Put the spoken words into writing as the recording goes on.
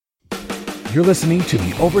You're listening to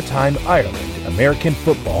the Overtime Ireland American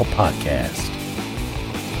Football Podcast.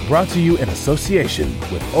 Brought to you in association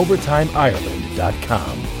with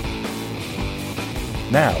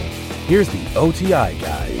OvertimeIreland.com. Now, here's the OTI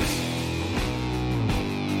guys.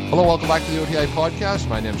 Hello, welcome back to the OTI Podcast.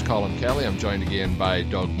 My name's Colin Kelly. I'm joined again by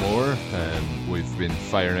Doug Moore. We've been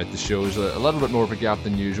firing out the shows a little bit more of a gap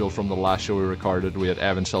than usual from the last show we recorded. We had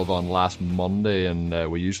Evan Silva on last Monday, and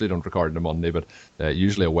we usually don't record on a Monday, but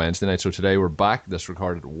usually a Wednesday night. So today we're back. This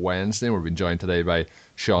recorded Wednesday. We've been joined today by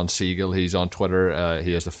Sean Siegel. He's on Twitter.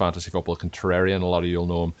 He is the Fantasy Football Contrarian. A lot of you will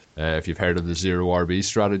know him if you've heard of the Zero RB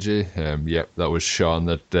strategy. That was Sean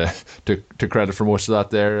that took credit for most of that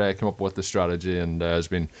there, came up with the strategy and has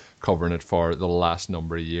been covering it for the last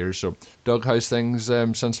number of years. So, Doug, how's things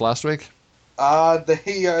since last week?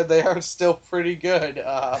 They are still pretty good.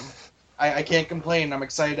 I can't complain. I'm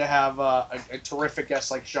excited to have a terrific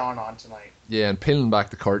guest like Sean on tonight. Yeah, and peeling back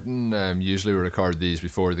the curtain, usually we record these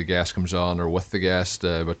before the guest comes on or with the guest,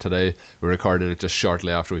 but today we recorded it just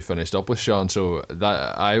shortly after we finished up with Sean, so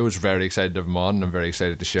that I was very excited to have him on, and I'm very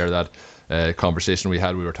excited to share that conversation we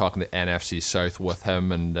had. We were talking to NFC South with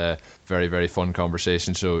him, and very, very fun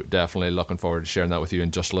conversation, so definitely looking forward to sharing that with you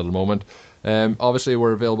in just a little moment. Obviously,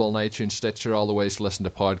 we're available on iTunes, Stitcher, all the ways to listen to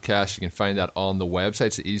podcasts. You can find that on the website.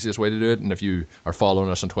 It's the easiest way to do it. And if you are following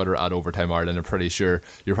us on Twitter at Overtime Ireland, I'm pretty sure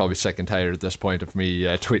you're probably sick and tired at this point of me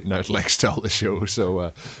tweeting out links to all the show.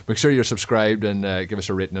 So make sure you're subscribed and give us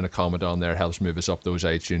a rating and a comment on there. It helps move us up those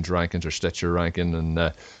iTunes rankings or Stitcher ranking.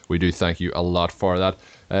 And we do thank you a lot for that.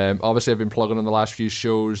 Obviously, I've been plugging in the last few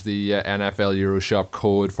shows the NFL Euro Shop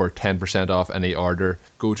code for 10% off any order.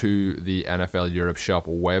 Go to the NFL Europe Shop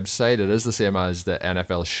website. It is the same as the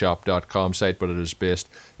NFLshop.com site, but it is based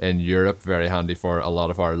in Europe. Very handy for a lot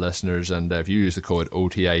of our listeners. And if you use the code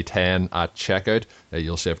OTI10 at checkout,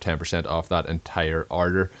 you'll save 10% off that entire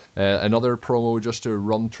order. Another promo just to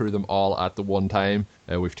run through them all at the one time.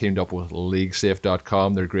 We've teamed up with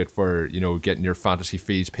LeagueSafe.com. They're great for getting your fantasy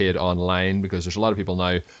fees paid online, because there's a lot of people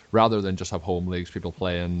now, rather than just have home leagues, people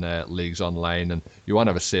playing leagues online, and you want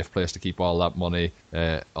to have a safe place to keep all that money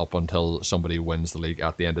up until somebody wins the league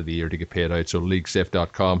at the end of the year to get paid out. So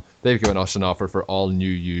LeagueSafe.com, they've given us an offer for all new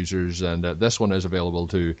users, and this one is available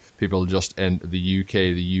to people just in the UK,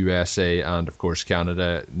 the USA, and of course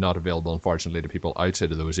Canada. Not available, unfortunately, to people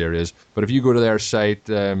outside of those areas. But if you go to their site,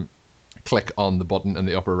 click on the button in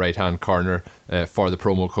the upper right hand corner for the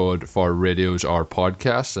promo code for radios or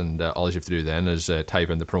podcasts, and all you have to do then is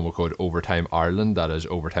type in the promo code Overtime Ireland. That is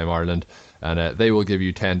Overtime Ireland, and they will give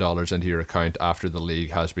you $10 into your account after the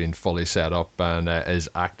league has been fully set up and is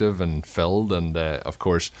active and filled, and of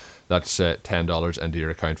course that's $10 into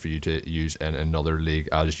your account for you to use in another league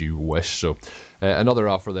as you wish. So another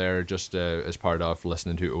offer there just as part of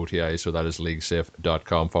listening to OTI, so that is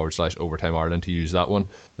leaguesafe.com/Overtime Ireland to use that one.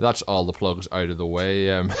 That's all the plugs out of the way,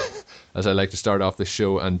 as I like to start off the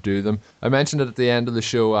show and do them. I mentioned it at the end of the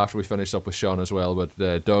show after we finished up with Sean as well,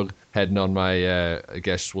 but Doug heading on my, I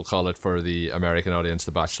guess we'll call it for the American audience,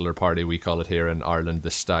 the bachelor party. We call it here in Ireland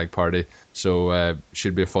the stag party. So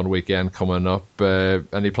should be a fun weekend coming up.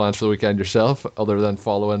 Any plans for the weekend yourself, other than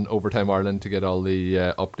following Overtime Ireland to get all the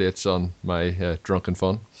updates on my drunken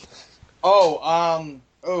fun?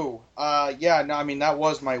 Yeah, no, I mean, that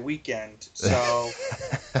was my weekend. So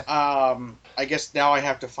I guess now I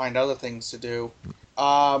have to find other things to do.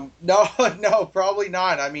 No, probably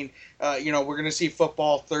not. I mean, we're going to see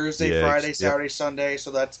football Thursday, Friday, Saturday, Sunday.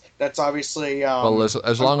 So that's obviously. Well,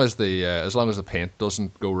 as long as the paint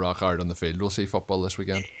doesn't go rock hard on the field, we'll see football this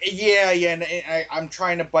weekend. Yeah, and I'm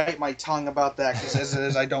trying to bite my tongue about that, because as it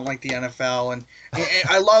is, I don't like the NFL, and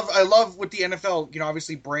I love what the NFL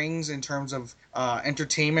obviously brings in terms of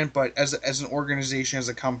entertainment, but as an organization, as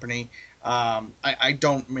a company. I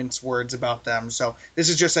don't mince words about them. So this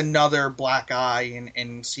is just another black eye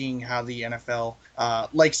in seeing how the NFL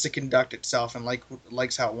likes to conduct itself, and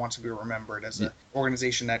likes how it wants to be remembered as an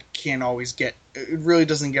organization that can't always it really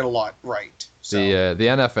doesn't get a lot right. So. The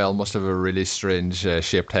NFL must have a really strange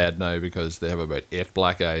shaped head now, because they have about 8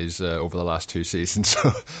 black eyes over the last 2 seasons.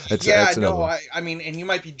 So I mean, and you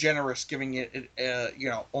might be generous giving it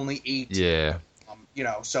only 8. Yeah.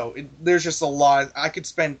 So there's just a lot. I could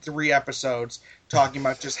spend 3 episodes talking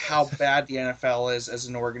about just how bad the NFL is as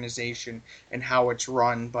an organization and how it's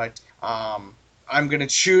run, but I'm going to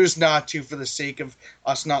choose not to, for the sake of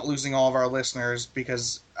us not losing all of our listeners,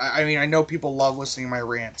 because I mean, I know people love listening to my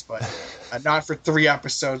rants, but not for 3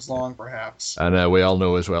 episodes long, perhaps. And we all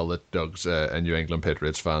know as well that Doug's a New England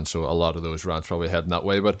Patriots fan, so a lot of those rants probably heading that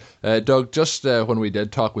way. But Doug, just when we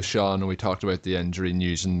did talk with Sean and we talked about the injury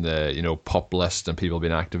news and the PUP list and people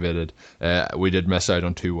being activated, we did miss out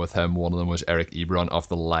on 2 with him. One of them was Eric Ebron of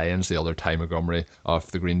the Lions, the other Ty Montgomery of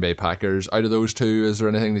the Green Bay Packers. Out of those 2, is there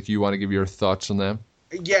anything that you want to give your thoughts on them?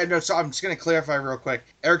 Yeah, no, so I'm just going to clarify real quick.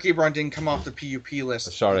 Eric Ebron didn't come off the PUP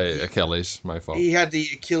list. Sorry, Achilles, my fault. He had the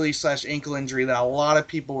Achilles/ankle injury that a lot of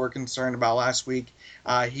people were concerned about last week.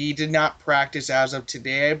 He did not practice as of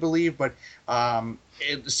today, I believe, but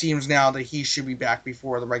it seems now that he should be back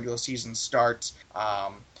before the regular season starts.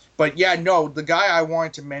 But yeah, no, the guy I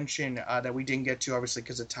wanted to mention that we didn't get to, obviously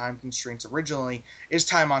because of time constraints originally, is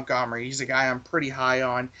Ty Montgomery. He's a guy I'm pretty high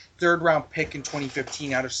on. 3rd-round pick in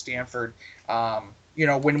 2015 out of Stanford.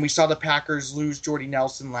 When we saw the Packers lose Jordy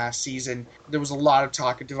Nelson last season, there was a lot of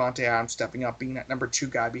talk of Davante Adams stepping up, being that number 2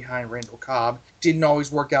 guy behind Randall Cobb. Didn't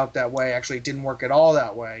always work out that way. Actually, it didn't work at all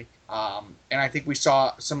that way. And I think we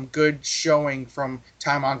saw some good showing from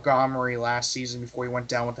Ty Montgomery last season before he went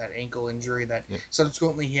down with that ankle injury that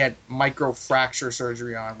subsequently he had microfracture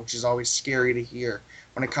surgery on, which is always scary to hear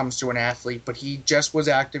when it comes to an athlete. But he just was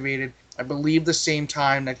activated, I believe, the same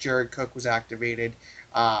time that Jared Cook was activated.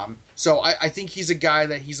 So I think he's a guy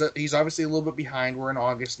that he's obviously a little bit behind. We're in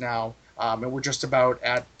August now, and we're just about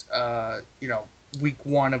at week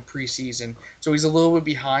 1 of preseason. So he's a little bit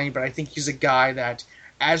behind, but I think he's a guy that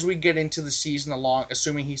as we get into the season along,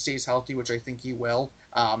 assuming he stays healthy, which I think he will,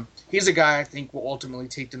 he's a guy I think will ultimately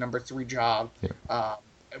take the number 3 job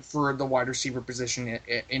for the wide receiver position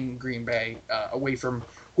in Green Bay, away from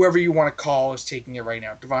whoever you want to call is taking it right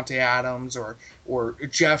now, Davante Adams or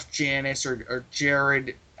Jeff Janis or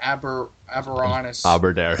Jared Abderris.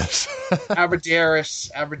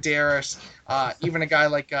 Even a guy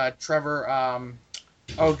like Trevor.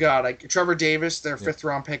 Trevor Davis, their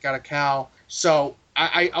 5th-round pick out of Cal. So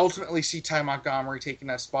I ultimately see Ty Montgomery taking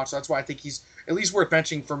that spot. So that's why I think he's at least worth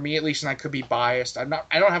mentioning for me, at least, and I could be biased. I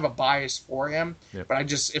don't have a bias for him,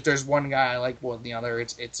 but if there's one guy I like more than the other,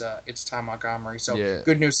 it's Ty Montgomery. So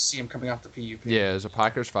good news to see him coming off the PUP. Yeah, as a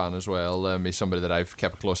Packers fan as well, he's somebody that I've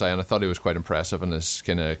kept a close eye on. I thought he was quite impressive in his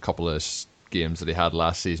kind of couple of games that he had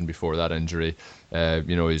last season before that injury.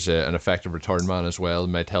 He's an effective return man as well.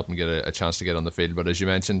 Might help him get a chance to get on the field. But as you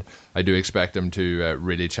mentioned, I do expect him to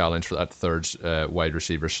really challenge for that 3rd wide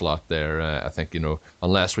receiver slot there. I think,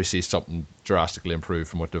 unless we see something drastically improve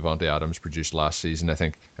from what Davante Adams produced last season, I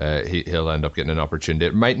think he'll end up getting an opportunity.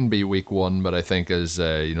 It mightn't be week 1, but I think as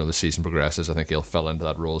the season progresses, I think he'll fill into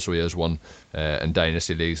that role. So he is one in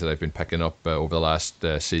dynasty leagues that I've been picking up over the last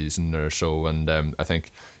season or so. And I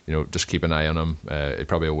think, just keep an eye on him.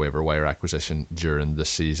 Probably a waiver wire acquisition during this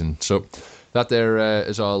season. So that there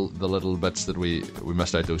is all the little bits that we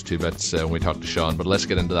missed out, those 2 bits when we talked to Sean. But let's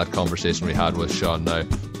get into that conversation we had with Sean now.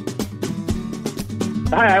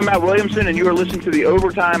 Hi, I'm Matt Williamson, and you are listening to the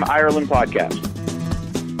Overtime Ireland podcast.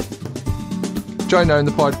 Joined now in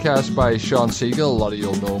the podcast by Sean Siegel. A lot of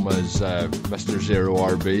you'll know him as Mr. Zero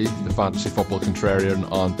RB, the fantasy football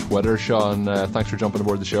contrarian on Twitter. Sean, thanks for jumping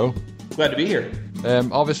aboard the show. Glad to be here.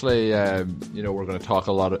 Obviously, we're going to talk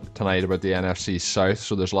a lot tonight about the NFC South,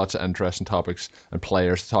 so there's lots of interesting topics and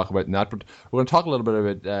players to talk about in that. But we're going to talk a little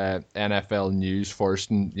bit about NFL news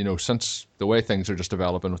first. And, since the way things are just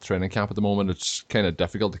developing with training camp at the moment, it's kind of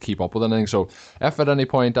difficult to keep up with anything. So if at any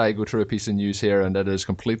point I go through a piece of news here and it is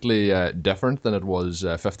completely different than it was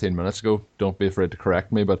 15 minutes ago, don't be afraid to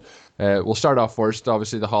correct me. But we'll start off first.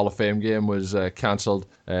 Obviously, the Hall of Fame game was cancelled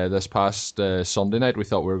this past Sunday night. We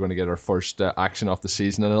thought we were going to get our first action off the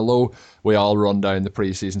season, and although we all run down the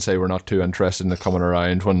preseason, say we're not too interested in it coming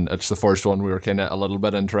around, when it's the first one we were kind of a little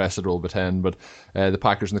bit interested, we'll pretend. But the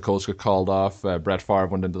Packers and the Colts got called off. Brett Favre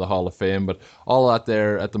went into the Hall of Fame, but all that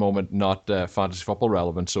there at the moment not fantasy football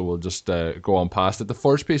relevant, so we'll just go on past it. The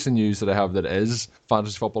first piece of news that I have that is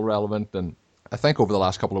fantasy football relevant, and I think over the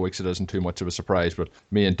last couple of weeks it isn't too much of a surprise, but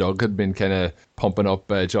me and Doug had been kind of pumping up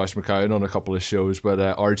Josh McCown on a couple of shows, but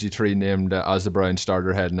RG3 named as the Browns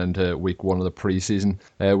starter heading into week 1 of the preseason.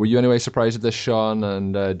 Were you anyway surprised at this, Sean,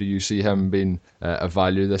 and do you see him being a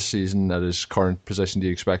value this season at his current position? Do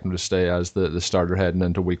you expect him to stay as the starter heading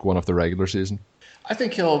into week 1 of the regular season? I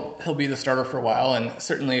think he'll be the starter for a while, and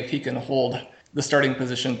certainly if he can hold the starting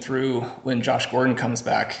position through when Josh Gordon comes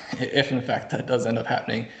back, if in fact that does end up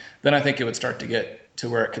happening, then I think it would start to get to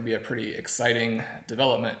where it could be a pretty exciting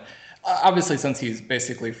development. Obviously, since he's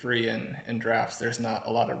basically free in drafts, there's not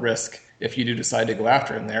a lot of risk if you do decide to go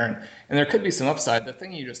after him there. And there could be some upside. The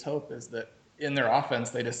thing you just hope is that in their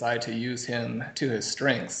offense, they decide to use him to his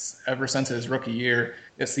strengths. Ever since his rookie year,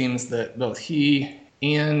 it seems that both he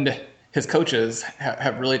and his coaches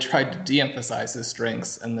have really tried to de-emphasize his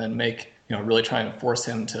strengths and then really try and force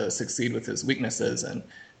him to succeed with his weaknesses. And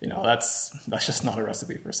that's just not a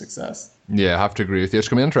recipe for success. Yeah, I have to agree with you. It's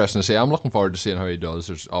going to be interesting to see. I'm looking forward to seeing how he does.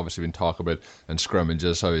 There's obviously been talk about in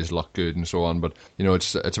scrimmages how he's looked good and so on, but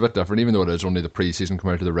it's a bit different, even though it is only the preseason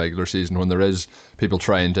compared to the regular season. When there is people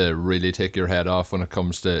trying to really take your head off when it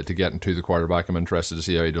comes to getting to the quarterback, I'm interested to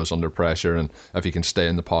see how he does under pressure and if he can stay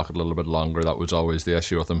in the pocket a little bit longer. That was always the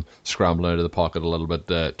issue with him, scrambling out of the pocket a little bit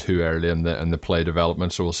too early in the play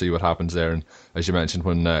development. So we'll see what happens there. And as you mentioned,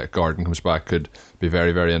 when Gordon comes back, could be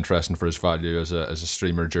very, very interesting for his value as a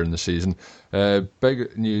streamer during the season.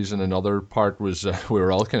 Big news in another part was we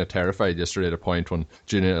were all kind of terrified yesterday at a point when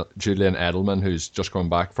Julian Edelman, who's just come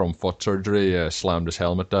back from foot surgery, slammed his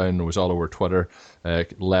helmet down. It was all over Twitter.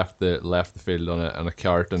 Left the field on a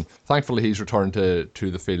cart, and thankfully he's returned to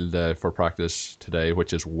the field for practice today,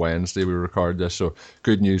 which is Wednesday. We record this, so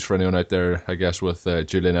good news for anyone out there, I guess, with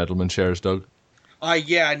Julian Edelman shares, Doug.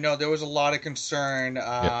 There was a lot of concern.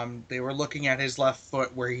 They were looking at his left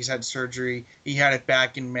foot where he's had surgery. He had it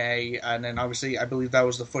back in May, and then obviously I believe that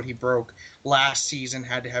was the foot he broke last season,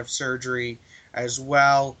 had to have surgery as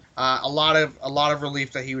well. A lot of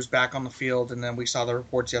relief that he was back on the field, and then we saw the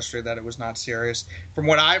reports yesterday that it was not serious. From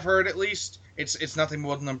what I've heard, at least, it's nothing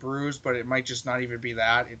more than a bruise, but it might just not even be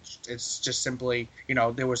that. It's just simply,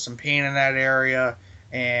 there was some pain in that area.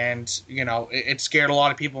 And, it scared a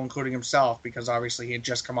lot of people, including himself, because obviously he had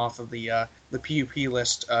just come off of the PUP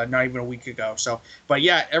list not even a week ago. So, but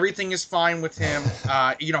yeah, everything is fine with him.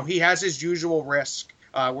 He has his usual risk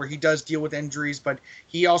where he does deal with injuries, but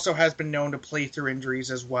he also has been known to play through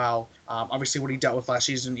injuries as well. Obviously, what he dealt with last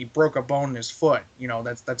season, he broke a bone in his foot.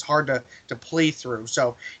 That's hard to play through.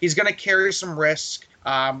 So he's going to carry some risk,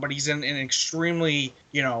 but he's in an extremely,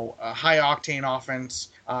 high-octane offense.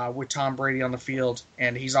 With Tom Brady on the field,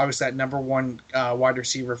 and he's obviously that number one wide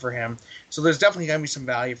receiver for him. So there's definitely going to be some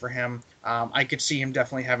value for him. I could see him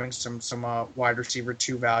definitely having some wide receiver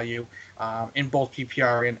 2 value in both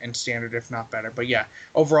PPR and standard, if not better. But yeah,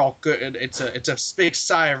 overall good. It's a big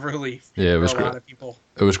sigh of relief. Yeah, it was for a great. lot of people.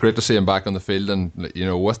 It was great to see him back on the field, and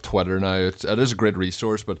with Twitter now, it is a great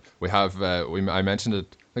resource. But we have I mentioned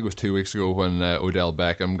it, I think it was 2 weeks ago, when Odell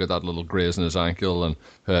Beckham got that little graze in his ankle, and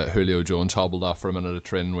Julio Jones hobbled off for a minute of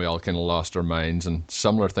training. We all kind of lost our minds, and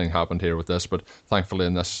similar thing happened here with this. But thankfully,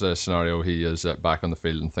 in this scenario, he is back on the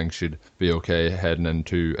field, and things should be okay heading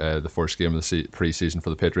into the first game of the preseason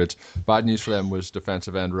for the Patriots. Bad news for them was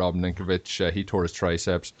defensive end Rob Ninkovich. He tore his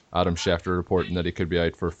triceps. Adam Schefter reporting that he could be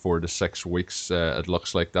out for 4 to 6 weeks. It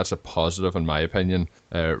looks like that's a positive, in my opinion.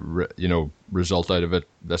 Result out of it.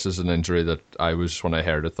 This is an injury that when I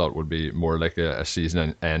heard it, thought would be more like a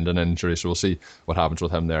season-ending injury. So we'll see what happens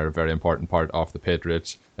with him there. A very important part of the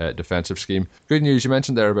Patriots' defensive scheme. Good news, you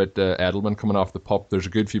mentioned there about Edelman coming off the pup. There's a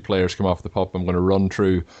good few players come off the pup. I'm going to run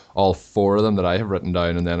through all 4 of them that I have written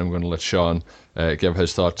down, and then I'm going to let Sean give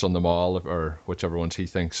his thoughts on them all, or whichever ones he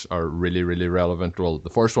thinks are really, really relevant. Well, the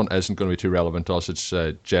first one isn't going to be too relevant to us. It's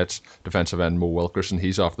Jets defensive end Mo Wilkerson.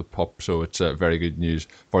 He's off the pup, so it's very good news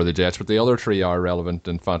for the Jets. But the other 3 are relevant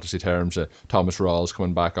in fantasy terms. Thomas Rawls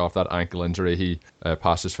coming back off that ankle injury. He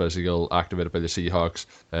passed his physical, activated by the Seahawks.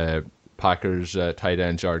 Packers tight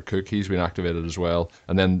end Jared Cook, he's been activated as well.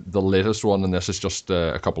 And then the latest one, and this is just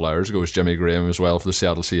a couple hours ago, is Jimmy Graham as well for the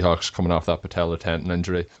Seattle Seahawks, coming off that patella tendon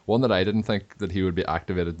injury. One that I didn't think that he would be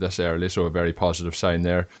activated this early, so a very positive sign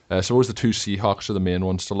there. I suppose the 2 Seahawks are the main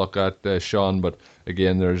ones to look at, Sean, but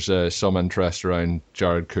again, there's some interest around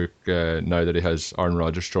Jared Cook now that he has Aaron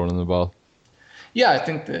Rodgers throwing him the ball. Yeah, I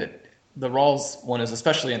think that the Rawls one is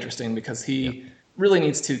especially interesting because he really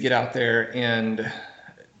needs to get out there and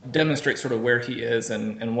demonstrate sort of where he is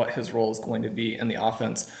and what his role is going to be in the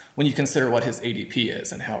offense when you consider what his ADP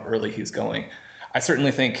is and how early he's going. I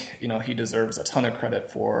certainly think, he deserves a ton of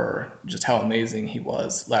credit for just how amazing he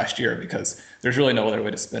was last year, because there's really no other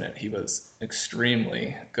way to spin it. He was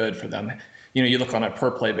extremely good for them. You look on a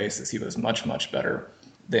per play basis, he was much, much better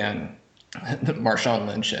than Marshawn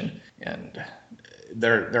Lynch, and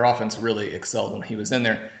their offense really excelled when he was in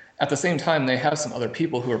there. At the same time, they have some other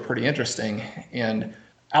people who are pretty interesting, and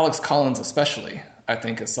Alex Collins especially, I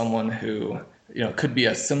think, is someone who, could be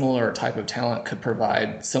a similar type of talent, could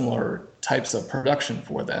provide similar types of production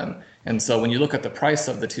for them. And so when you look at the price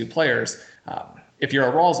of the 2 players, if you're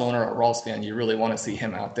a Rawls owner or a Rawls fan, you really want to see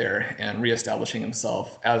him out there and reestablishing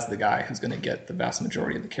himself as the guy who's going to get the vast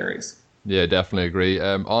majority of the carries. Yeah, definitely agree.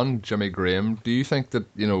 On Jimmy Graham, do you think that,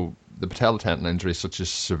 the patella tendon injury is such a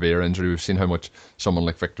severe injury. We've seen how much someone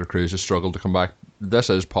like Victor Cruz has struggled to come back. This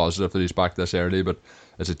is positive that he's back this early, but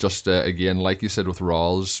is it just, again, like you said with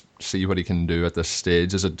Rawls, see what he can do at this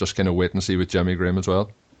stage? Is it just kind of wait and see with Jimmy Graham as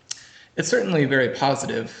well? It's certainly very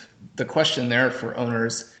positive. The question there for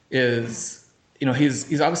owners is,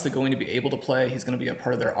 he's obviously going to be able to play. He's going to be a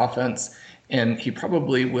part of their offense, and he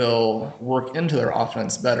probably will work into their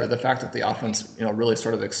offense better. The fact that the offense, really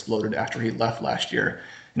sort of exploded after he left last year,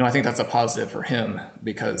 I think that's a positive for him,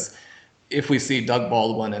 because if we see Doug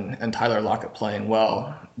Baldwin and Tyler Lockett playing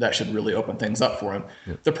well, that should really open things up for him.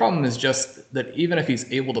 Yeah. The problem is just that even if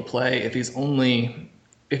he's able to play, if he's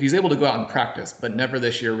able to go out and practice, but never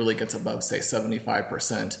this year really gets above, say,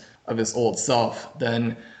 75% of his old self,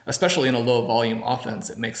 then especially in a low volume offense,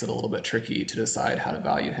 it makes it a little bit tricky to decide how to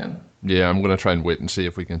value him. Yeah, I'm going to try and wait and see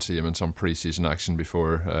if we can see him in some preseason action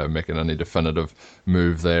before making any definitive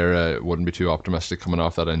move there. Wouldn't be too optimistic coming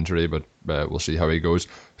off that injury, but we'll see how he goes.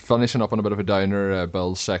 Finishing up on a bit of a downer,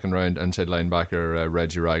 Bill's second round inside linebacker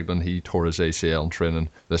Reggie Ragland, he tore his ACL in training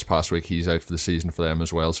this past week. He's out for the season for them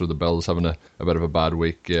as well, so the Bills having a bit of a bad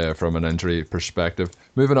week from an injury perspective.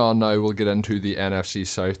 Moving on now, we'll get into the NFC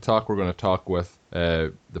South talk. We're going to talk with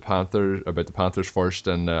the Panthers first,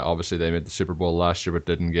 and obviously they made the Super Bowl last year but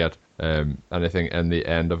didn't get anything in the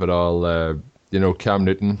end of it all. Cam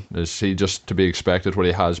Newton, is he just to be expected what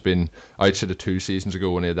he has been outside of 2 seasons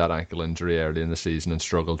ago when he had that ankle injury early in the season and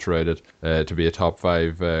struggled throughout it to be a top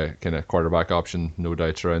 5 kind of quarterback option? No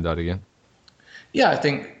doubts around that again. Yeah, I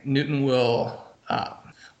think Newton will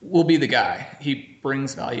be the guy. He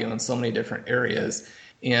brings value in so many different areas,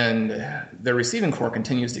 and the receiving core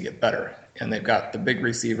continues to get better. And they've got the big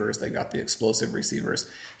receivers, they've got the explosive receivers.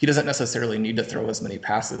 He doesn't necessarily need to throw as many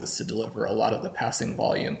passes to deliver a lot of the passing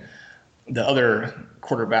volume. The other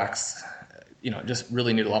quarterbacks, just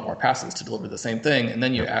really need a lot more passes to deliver the same thing. And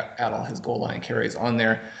then you add all his goal line carries on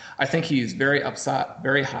there. I think he's very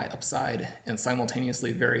high upside, and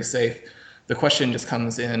simultaneously very safe. The question just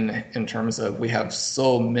comes in terms of, we have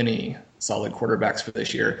so many solid quarterbacks for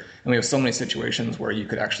this year, and we have so many situations where you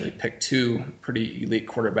could actually pick 2 pretty elite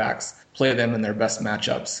quarterbacks, play them in their best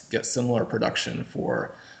matchups, get similar production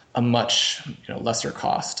for a much lesser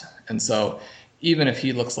cost. And so even if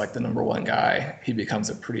he looks like the number 1 guy, he becomes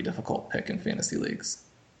a pretty difficult pick in fantasy leagues.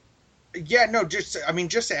 Yeah, no, just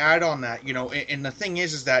to add on that, and the thing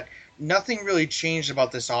is that nothing really changed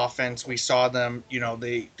about this offense. We saw them,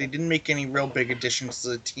 they didn't make any real big additions to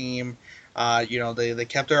the team. They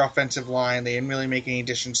kept their offensive line. They didn't really make any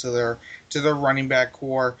additions to their running back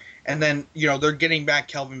core. And then, they're getting back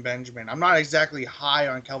Kelvin Benjamin. I'm not exactly high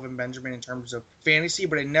on Kelvin Benjamin in terms of fantasy,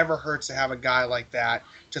 but it never hurts to have a guy like that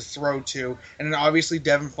to throw to. And then obviously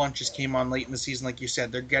Devin Funchess came on late in the season, like you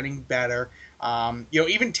said. They're getting better.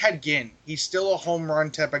 Even Ted Ginn, he's still a home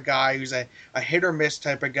run type of guy who's a hit or miss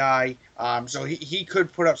type of guy. So he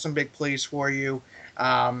could put up some big plays for you.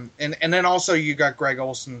 And then also you got Greg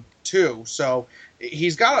Olsen too. So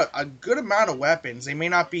he's got a good amount of weapons. They may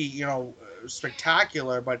not be,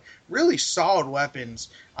 spectacular, but really solid weapons.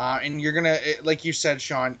 And you're going to, like you said,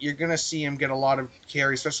 Sean, you're going to see him get a lot of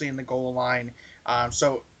carry, especially in the goal line.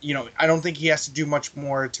 So I don't think he has to do much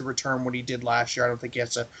more to return what he did last year. I don't think he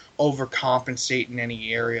has to overcompensate in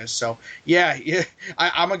any areas. So, yeah,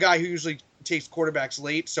 I'm a guy who usually takes quarterbacks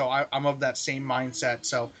late, so I'm of that same mindset.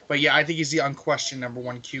 So, but yeah, I think he's the unquestioned number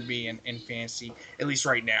 1 QB in fantasy, at least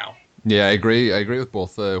right now. Yeah, I agree with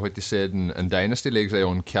both what you said. In Dynasty Leagues, I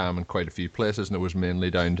own Cam in quite a few places, and it was mainly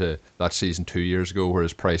down to that season 2 years ago where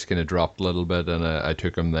his price kind of dropped a little bit, and I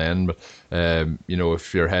took him then. But,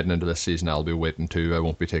 if you're heading into this season, I'll be waiting too. I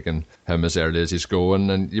won't be taking him as early as he's going.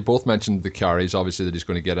 And you both mentioned the carries, obviously, that he's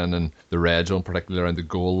going to get in the red zone, particularly around the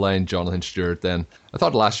goal line. Jonathan Stewart then, I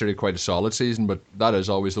thought last year he had quite a solid season, but that is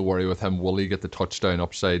always the worry with him. Will he get the touchdown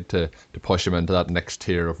upside to push him into that next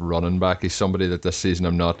tier of running back? He's somebody that this season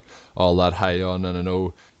I'm not all that high on, and I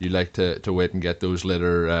know you like to wait and get those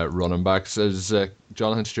later running backs. Is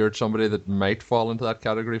Jonathan Stewart somebody that might fall into that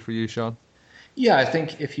category for you, Sean? Yeah, I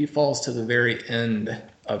think if he falls to the very end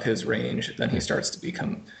of his range, then he starts to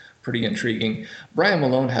become pretty intriguing. Brian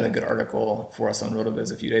Malone had a good article for us on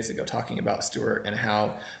RotoViz a few days ago talking about Stewart and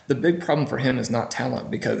how the big problem for him is not talent,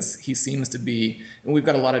 because he seems to be, and we've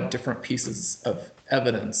got a lot of different pieces of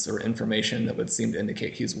evidence or information that would seem to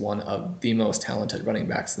indicate he's one of the most talented running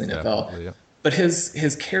backs in the NFL. Yeah. But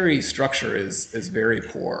his carry structure is very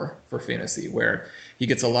poor for fantasy, where he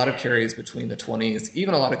gets a lot of carries between the 20s,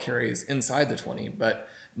 even a lot of carries inside the 20, but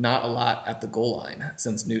not a lot at the goal line,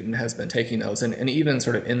 since Newton has been taking those. And even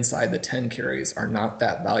sort of inside the 10 carries are not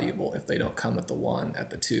that valuable if they don't come at the 1,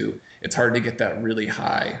 at the 2. It's hard to get that really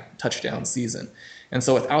high touchdown season. And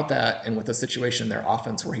so without that, and with a situation in their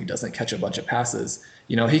offense where he doesn't catch a bunch of passes,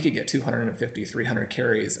 he could get 250, 300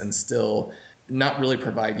 carries and still not really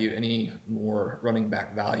provide you any more running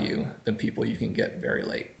back value than people you can get very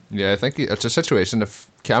late. Yeah, I think it's a situation. If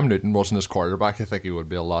Cam Newton wasn't his quarterback, I think he would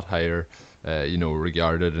be a lot higher,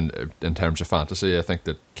 regarded in terms of fantasy. I think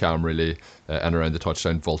that Cam really, and around the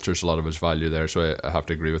touchdown, vultures a lot of his value there, so I have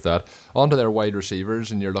to agree with that. On to their wide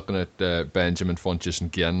receivers, and you're looking at Benjamin, Funchess,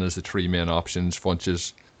 and Ginn as the three main options.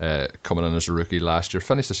 Funchess coming in as a rookie last year,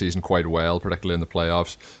 finished the season quite well, particularly in the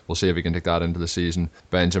playoffs. We'll see if he can take that into the season.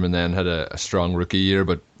 Benjamin then had a strong rookie year,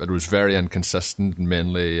 but it was very inconsistent and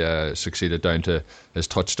mainly succeeded down to his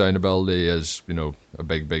touchdown ability as, a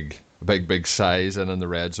big size and in the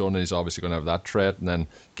red zone. He's obviously going to have that threat. And then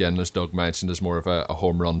again, as Doug mentioned, is more of a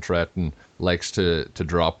home run threat and likes to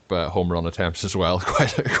drop home run attempts as well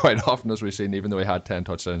quite often, as we've seen. Even though he had 10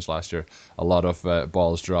 touchdowns last year, a lot of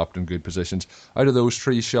balls dropped in good positions. Out of those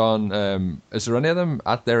three, Sean, is there any of them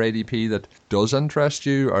at their ADP that does interest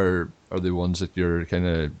you, or are they ones that you're kind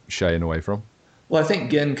of shying away from? Well, I think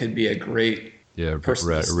Ginn could be a great person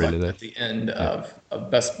to select really at the end of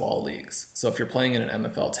best ball leagues. So if you're playing in an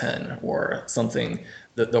MFL 10 or something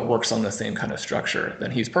that works on the same kind of structure, then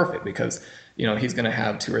he's perfect, because he's going to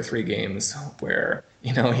have 2 or 3 games where he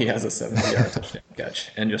has a 70-yard touchdown catch,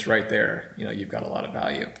 and just right there, you've got a lot of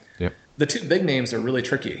value. Yep. The two big names are really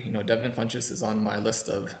tricky. Devin Funchess is on my list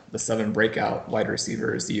of the 7 breakout wide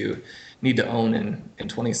receivers you need to own in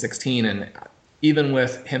 2016, and even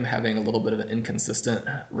with him having a little bit of an inconsistent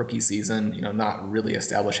rookie season, not really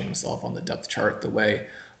establishing himself on the depth chart the way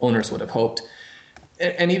owners would have hoped,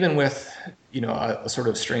 and even with a sort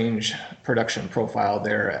of strange production profile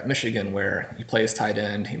there at Michigan, where he plays tight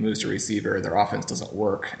end, he moves to receiver, their offense doesn't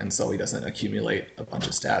work, and so he doesn't accumulate a bunch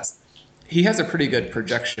of stats. He has a pretty good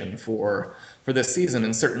projection for this season,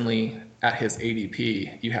 and certainly at his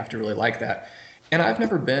ADP, you have to really like that. And I've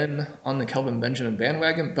never been on the Kelvin Benjamin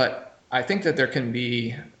bandwagon, but I think that there can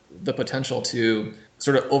be the potential to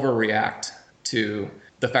sort of overreact to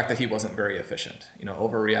the fact that he wasn't very efficient,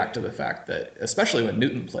 overreact to the fact that, especially when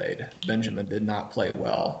Newton played, Benjamin did not play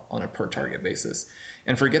well on a per target basis,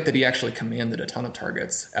 and forget that he actually commanded a ton of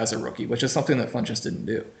targets as a rookie, which is something that Funchess didn't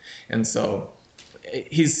do. And so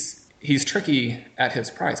he's tricky at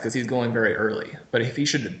his price because he's going very early, but if he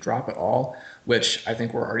should drop at all, which I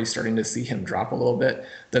think we're already starting to see him drop a little bit,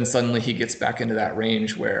 then suddenly he gets back into that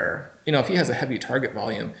range where, if he has a heavy target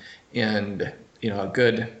volume and, a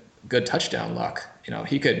good touchdown luck,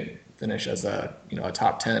 he could finish as a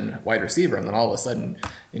top 10 wide receiver, and then all of a sudden,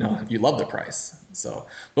 you love the price. So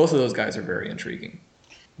both of those guys are very intriguing.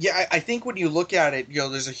 Yeah, I think when you look at it,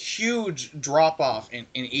 there's a huge drop-off in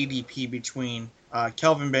ADP between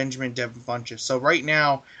Kelvin Benjamin and Devin Funchess. So right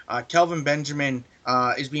now, Kelvin Benjamin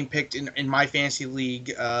is being picked in my fantasy league,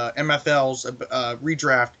 MFL's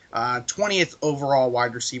redraft, 20th overall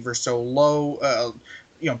wide receiver, so low,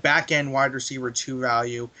 back-end wide receiver 2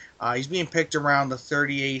 value. He's being picked around the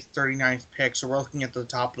 38th, 39th pick, so we're looking at the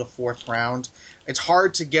top of the 4th round. It's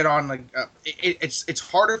hard to get on it's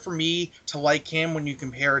harder for me to like him when you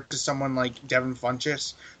compare it to someone like Devin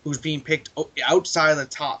Funchess, who's being picked outside of the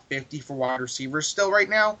top 50 for wide receivers still right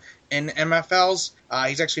now in MFLs.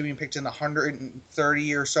 He's actually being picked in the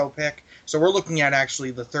 130 or so pick. So we're looking at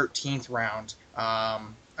actually the 13th round,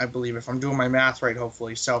 I believe, if I'm doing my math right,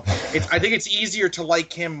 hopefully. So I think it's easier to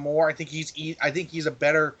like him more. I think he's a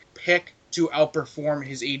better pick to outperform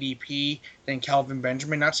his ADP than Kelvin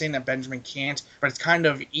Benjamin. Not saying that Benjamin can't, but it's kind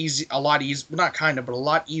of easy, a lot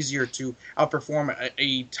easier to outperform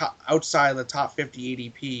a top, outside of the top 50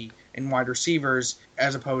 ADP in wide receivers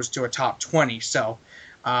as opposed to a top 20. So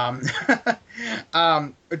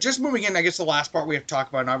just moving in, I guess the last part we have to talk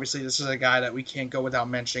about, and obviously this is a guy that we can't go without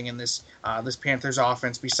mentioning in this Panthers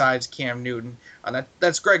offense besides Cam Newton.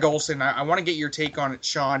 That's Greg Olsen. I want to get your take on it,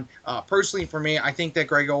 Sean. Personally, for me, I think that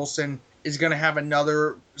Greg Olsen is going to have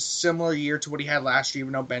another similar year to what he had last year,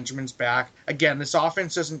 even though Benjamin's back. Again, this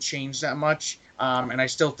offense doesn't change that much, and I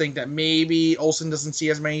still think that maybe Olsen doesn't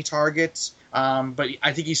see as many targets. But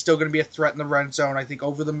I think he's still going to be a threat in the red zone. I think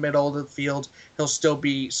over the middle of the field, he'll still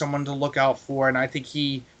be someone to look out for. And I think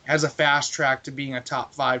he has a fast track to being a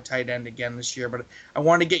top 5 tight end again this year. But I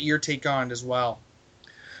want to get your take on it as well.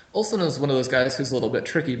 Olsen is one of those guys who's a little bit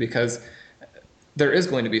tricky because there is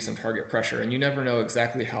going to be some target pressure, and you never know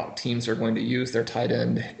exactly how teams are going to use their tight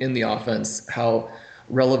end in the offense, how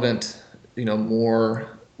relevant,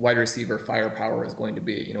 more wide receiver firepower is going to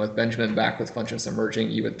be. With Benjamin back, with Funchess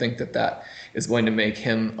emerging, you would think that is going to make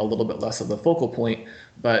him a little bit less of the focal point,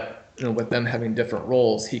 but with them having different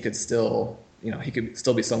roles, he could still he could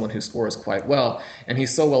still be someone who scores quite well. And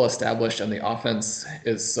he's so well established and the offense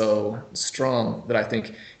is so strong that I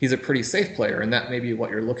think he's a pretty safe player. And that may be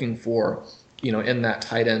what you're looking for, in that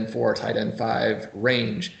tight end 4, tight end 5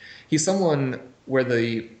 range. He's someone where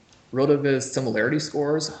the RotoViz similarity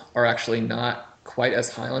scores are actually not quite as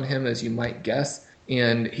high on him as you might guess.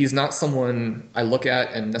 And he's not someone I look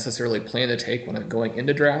at and necessarily plan to take when I'm going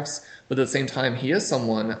into drafts. But at the same time, he is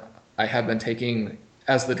someone I have been taking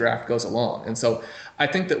as the draft goes along. And so I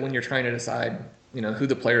think that when you're trying to decide, who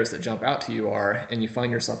the players that jump out to you are, and you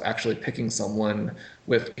find yourself actually picking someone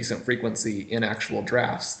with decent frequency in actual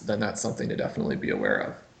drafts, then that's something to definitely be aware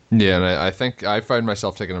of. Yeah, and I think I found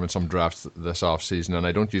myself taking him in some drafts this offseason, and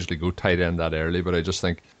I don't usually go tight end that early, but I just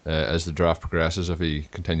think as the draft progresses, if he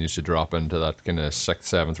continues to drop into that kind of 6th,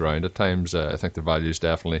 7th round at times, I think the value is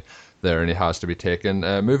definitely there and he has to be taken.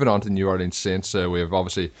 Moving on to the New Orleans Saints, we have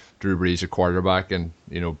obviously Drew Brees, a quarterback, and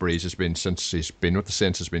Brees has been, since he's been with the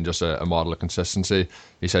Saints, has been just a model of consistency.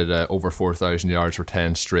 He's had over 4,000 yards for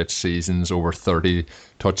 10 straight seasons, over 30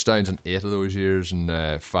 touchdowns in 8 of those years, and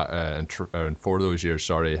 4 of those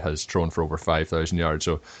years, has thrown for over 5,000 yards.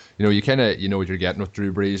 So you kind of what you're getting with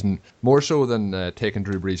Drew Brees, and more so than taking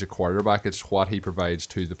Drew Brees a quarterback, it's what he provides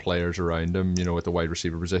to the players around him. At the wide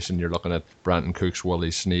receiver position, you're looking at Brandon Cooks,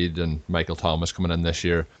 Willie Snead, and Michael Thomas coming in this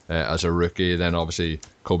year as a rookie. Then obviously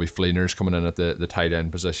Kobe Fleener's coming in at the tight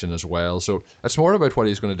end position as well. So it's more about what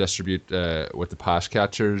he's going to distribute with the pass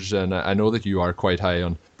catchers. And I know that you are quite high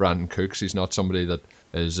on Brandon Cooks. He's not somebody that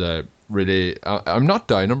is really... I'm not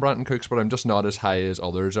down on Brandon Cooks, but I'm just not as high as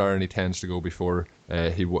others are, and he tends to go before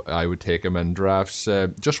I would take him in drafts.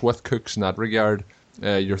 Just with Cooks in that regard,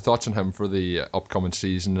 your thoughts on him for the upcoming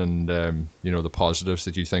season and the positives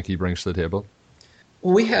that you think he brings to the table?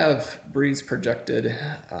 We have Brees projected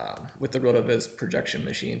with the RotoViz projection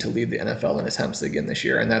machine to lead the NFL in attempts again this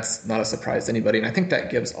year, and that's not a surprise to anybody. And I think that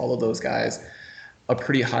gives all of those guys a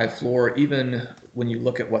pretty high floor, even when you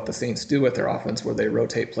look at what the Saints do with their offense, where they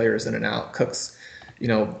rotate players in and out. Cooks,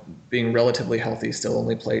 being relatively healthy, still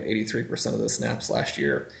only played 83% of the snaps last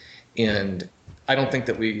year. And I don't think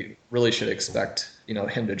that we really should expect,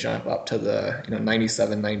 him to jump up to the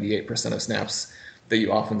 97, 98% of snaps that you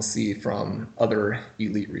often see from other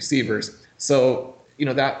elite receivers. So,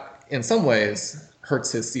 that in some ways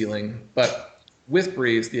hurts his ceiling. But with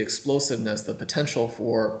Brees, the explosiveness, the potential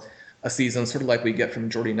for a season sort of like we get from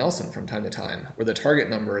Jordy Nelson from time to time, where the target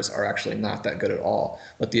numbers are actually not that good at all,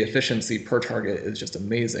 but the efficiency per target is just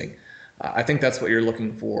amazing. I think that's what you're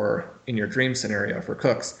looking for in your dream scenario for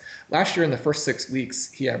Cooks. Last year in the first 6 weeks,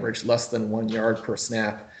 he averaged less than 1 yard per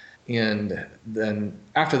snap. And then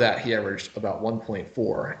after that, he averaged about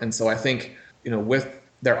 1.4. And so I think, with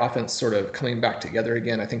their offense sort of coming back together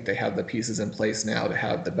again, I think they have the pieces in place now to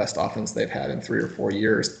have the best offense they've had in 3 or 4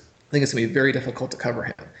 years. I think it's going to be very difficult to cover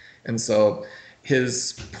him. And so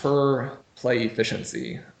his per play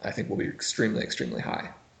efficiency, I think, will be extremely, extremely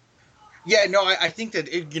high. Yeah, no, I think that,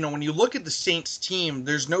 when you look at the Saints team,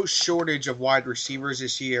 there's no shortage of wide receivers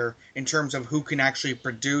this year in terms of who can actually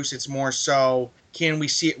produce. It's more so, can we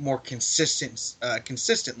see it more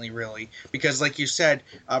consistently, really? Because like you said,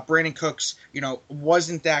 Brandon Cooks,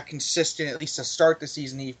 wasn't that consistent, at least to start the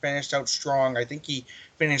season. He finished out strong. I think he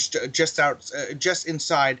finished just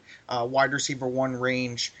inside wide receiver 1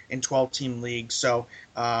 range in 12-team leagues. So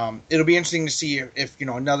it'll be interesting to see if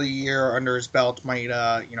another year under his belt might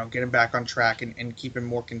get him back on track and keep him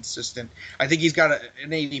more consistent. I think he's got an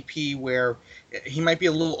ADP where he might be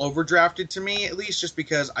a little overdrafted to me, at least, just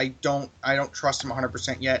because I don't trust him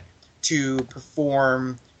 100% yet to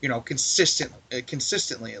perform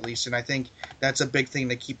consistently at least, and I think that's a big thing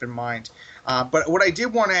to keep in mind. But what I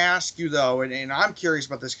did want to ask you, though, and I'm curious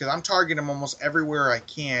about this because I'm targeting him almost everywhere I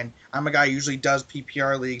can. I'm a guy who usually does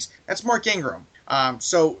PPR leagues. That's Mark Ingram.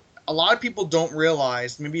 So a lot of people don't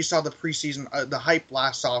realize, maybe you saw the preseason, the hype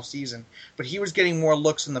last offseason, but he was getting more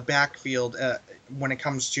looks in the backfield when it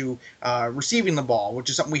comes to receiving the ball, which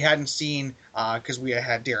is something we hadn't seen because we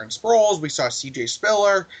had Darren Sproles, we saw CJ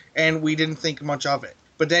Spiller, and we didn't think much of it.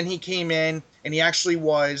 But then he came in, and he actually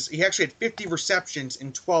had 50 receptions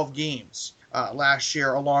in 12 games last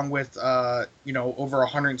year, along with over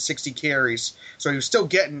 160 carries. So he was still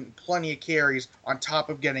getting plenty of carries on top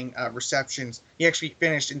of getting receptions. He actually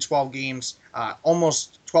finished in 12 games,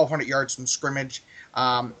 almost 1,200 yards from scrimmage.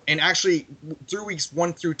 And actually, through weeks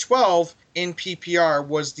 1 through 12 in PPR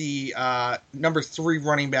was the number 3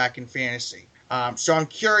 running back in fantasy. So I'm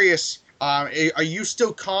curious, are you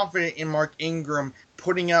still confident in Mark Ingram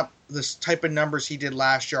putting up this type of numbers he did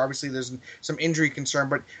last year? Obviously, there's some injury concern,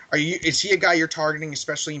 but is he a guy you're targeting,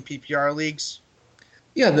 especially in PPR leagues?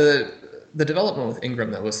 Yeah, the the development with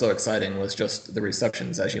Ingram that was so exciting was just the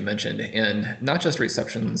receptions, as you mentioned, and not just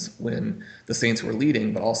receptions when the Saints were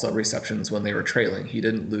leading, but also receptions when they were trailing. He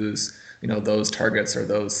didn't lose, those targets or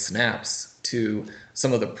those snaps to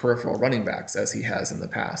some of the peripheral running backs as he has in the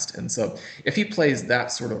past. And so if he plays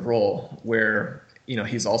that sort of role where,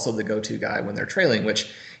 he's also the go-to guy when they're trailing,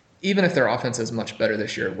 which even if their offense is much better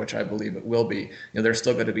this year, which I believe it will be, they're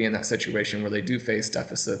still going to be in that situation where they do face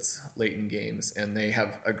deficits late in games, and they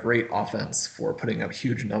have a great offense for putting up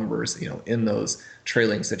huge numbers, in those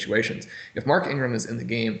trailing situations. If Mark Ingram is in the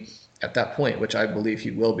game at that point, which I believe he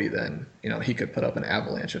will be, then he could put up an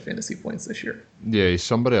avalanche of fantasy points this year. Yeah, he's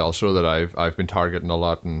somebody also that I've been targeting a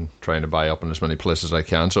lot and trying to buy up in as many places as I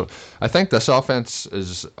can. So I think this offense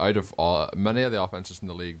is out of many of the offenses in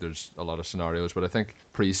the league. There's a lot of scenarios, but I think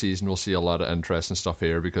preseason we'll see a lot of interesting stuff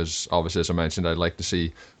here because obviously, as I mentioned, I'd like to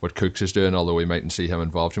see what Cooks is doing, although we mightn't see him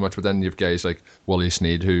involved too much. But then you've guys like Willie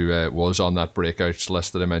Snead, who was on that breakouts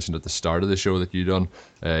list that I mentioned at the start of the show that you done.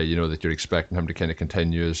 That you're expecting him to kind of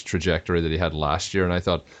continue his trajectory that he had last year, and I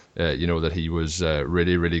thought that he was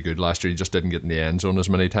really, really good last year. He just didn't get in the end zone as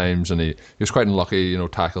many times, and he was quite unlucky,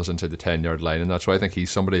 tackles inside the 10-yard line, and that's why I think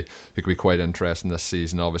he's somebody who could be quite interesting this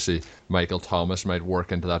season. Obviously, Michael Thomas might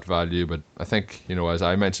work into that value, but I think, as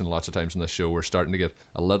I mentioned lots of times in this show, we're starting to get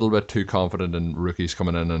a little bit too confident in rookies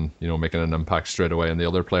coming in and, making an impact straight away. And the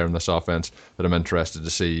other player in this offense that I'm interested to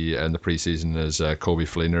see in the preseason is Coby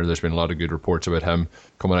Fleener. There's been a lot of good reports about him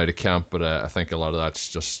coming out of camp, but I think a lot of that's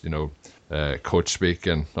just, coach speak,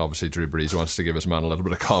 and obviously Drew Brees wants to give his man a little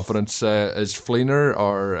bit of confidence. Is Fleener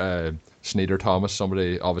or Snead or Thomas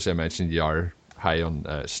somebody? Obviously I mentioned you are high on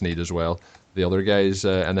Snead as well. The other guys,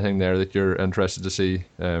 anything there that you're interested to see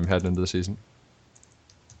heading into the season?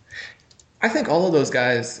 I think all of those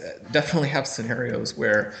guys definitely have scenarios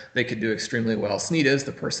where they could do extremely well. Snead is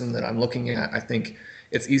the person that I'm looking at. I think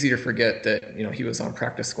it's easy to forget that he was on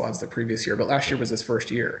practice squads the previous year, but last year was his first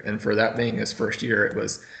year, and for that being his first year, it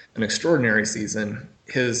was an extraordinary season.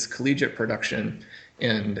 His collegiate production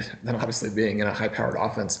and then obviously being in a high-powered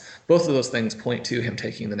offense, both of those things point to him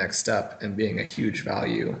taking the next step and being a huge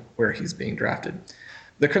value where he's being drafted.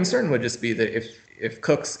 The concern would just be that if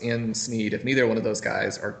Cooks and Snead, if neither one of those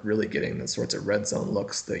guys are really getting the sorts of red zone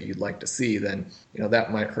looks that you'd like to see, then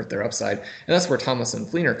that might hurt their upside. And that's where Thomas and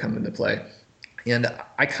Fleener come into play. And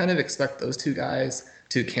I kind of expect those two guys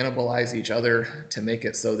to cannibalize each other to make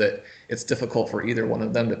it so that it's difficult for either one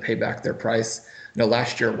of them to pay back their price.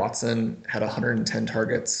 Last year Watson had 110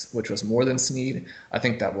 targets, which was more than Snead. I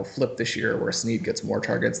think that will flip this year where Snead gets more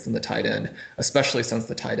targets than the tight end, especially since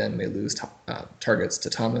the tight end may lose targets to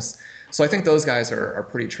Thomas. So I think those guys are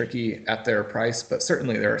pretty tricky at their price, but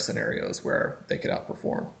certainly there are scenarios where they could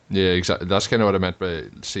outperform. Yeah, exactly. That's kind of what I meant by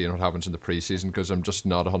seeing what happens in the preseason, because I'm just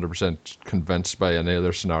not 100% convinced by any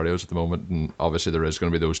other scenarios at the moment. And obviously there is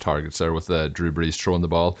going to be those targets there with Drew Brees throwing the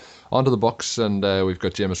ball onto the Bucs, and we've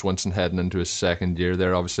got Jameis Winston heading into his second year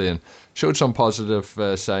there, obviously, and showed some positive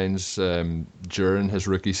signs during his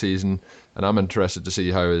rookie season. And I'm interested to see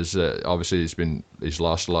how obviously he's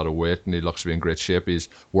lost a lot of weight and he looks to be in great shape. He's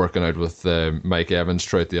working out with Mike Evans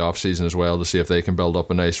throughout the off season as well to see if they can build up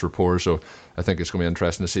a nice rapport. So I think it's going to be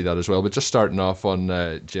interesting to see that as well. But just starting off on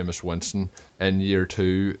Jameis Winston in year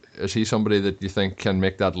two, is he somebody that you think can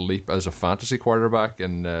make that leap as a fantasy quarterback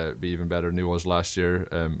and be even better than he was last year?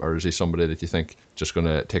 Or is he somebody that you think just going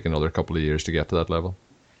to take another couple of years to get to that level?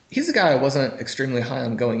 He's a guy I wasn't extremely high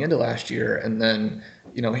on going into last year, and then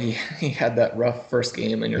he had that rough first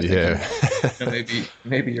game, and you're thinking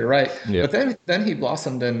maybe you're right. Yeah. But then he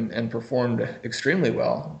blossomed and performed extremely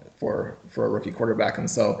well for a rookie quarterback,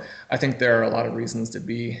 and so I think there are a lot of reasons to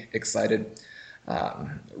be excited.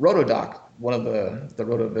 RotoDoc, one of the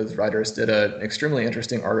RotoViz writers, did an extremely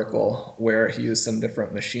interesting article where he used some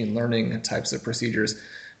different machine learning types of procedures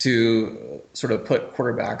to sort of put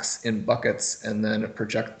quarterbacks in buckets and then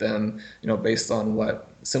project them, based on what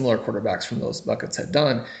similar quarterbacks from those buckets had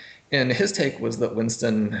done. And his take was that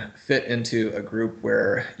Winston fit into a group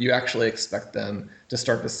where you actually expect them to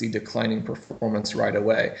start to see declining performance right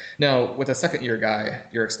away. Now, with a second-year guy,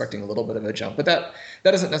 you're expecting a little bit of a jump, but that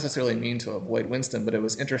doesn't necessarily mean to avoid Winston, but it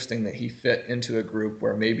was interesting that he fit into a group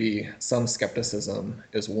where maybe some skepticism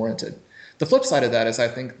is warranted. The flip side of that is I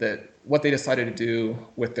think that what they decided to do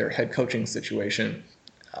with their head coaching situation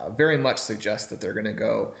very much suggests that they're going to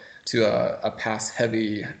go to a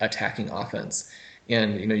pass-heavy attacking offense.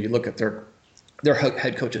 And, you look at their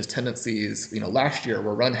head coach's tendencies, last year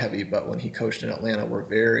were run-heavy, but when he coached in Atlanta were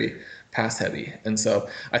very pass-heavy. And so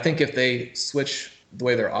I think if they switch the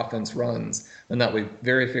way their offense runs, then that would be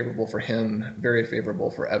very favorable for him, very favorable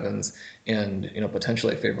for Evans, and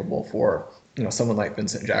potentially favorable for someone like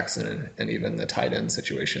Vincent Jackson and even the tight end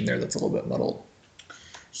situation there that's a little bit muddled.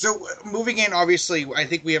 So moving in, obviously, I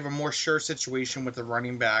think we have a more sure situation with the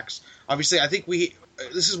running backs. Obviously, I think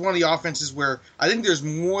this is one of the offenses where I think there's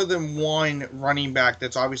more than one running back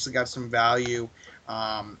that's obviously got some value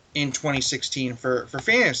in 2016 for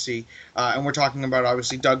fantasy. And we're talking about,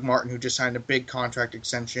 obviously, Doug Martin, who just signed a big contract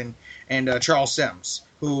extension, and Charles Sims,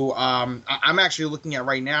 who I'm actually looking at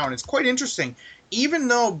right now, and it's quite interesting. Even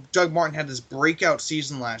though Doug Martin had this breakout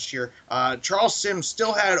season last year, Charles Sims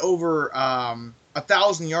still had over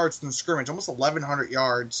 1,000 yards from scrimmage, almost 1,100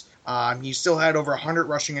 yards. He still had over 100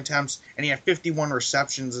 rushing attempts, and he had 51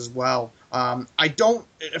 receptions as well.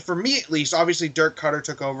 For me at least, obviously Dirk Cutter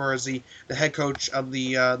took over as the head coach of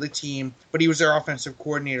the team, but he was their offensive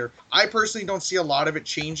coordinator. I personally don't see a lot of it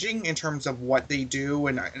changing in terms of what they do,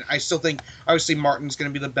 and I still think obviously Martin's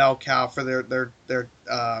going to be the bell cow for their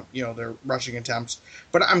rushing attempts.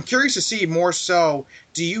 But I'm curious to see more so.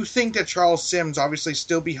 Do you think that Charles Sims, obviously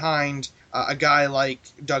still behind a guy like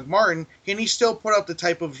Doug Martin, can he still put up the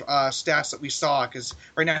type of stats that we saw? Because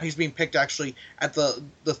right now he's being picked actually at the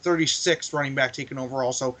 36th running back taken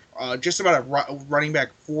overall, so just about a running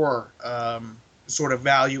back 4 sort of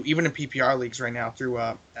value, even in PPR leagues right now through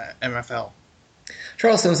MFL.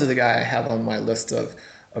 Charles Sims is the guy I have on my list of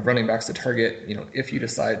running backs to target, if you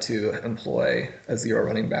decide to employ a zero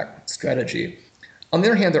running back strategy. On the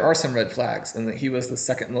other hand, there are some red flags in that he was the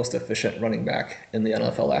second most efficient running back in the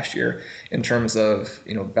NFL last year in terms of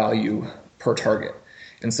value per target.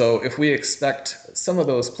 And so if we expect some of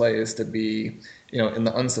those plays to be in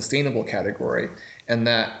the unsustainable category and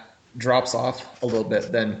that drops off a little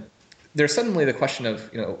bit, then there's suddenly the question of,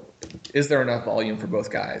 is there enough volume for both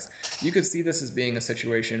guys? You could see this as being a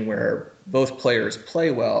situation where both players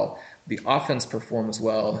play well, the offense performs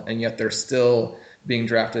well, and yet they're still being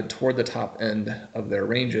drafted toward the top end of their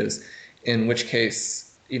ranges, in which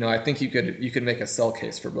case, I think you could make a sell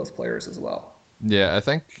case for both players as well. Yeah, I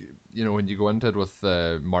think, when you go into it with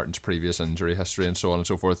Martin's previous injury history and so on and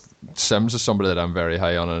so forth, Sims is somebody that I'm very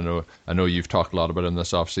high on. I know you've talked a lot about him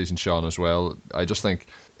this offseason, Sean, as well. I just think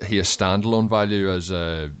he has standalone value as,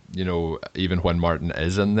 even when Martin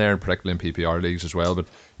is in there, particularly in PPR leagues as well. But,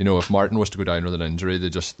 if Martin was to go down with an injury,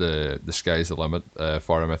 the sky's the limit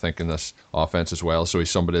for him, I think, in this offense as well. So he's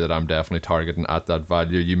somebody that I'm definitely targeting at that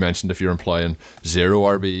value. You mentioned if you're employing zero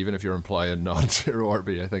RB, even if you're employing non-zero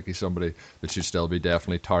RB, I think he's somebody that should still be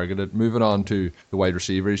definitely targeted. Moving on to the wide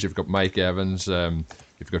receivers, you've got Mike Evans,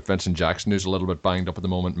 you've got Vincent Jackson, who's a little bit banged up at the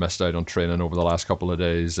moment, missed out on training over the last couple of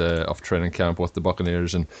days of training camp with the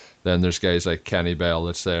Buccaneers. And then there's guys like Kenny Bell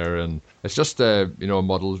that's there. And it's just, a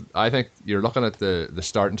muddle. I think you're looking at the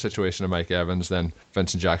starting situation of Mike Evans, then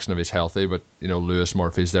Vincent Jackson if he's healthy, but, Lewis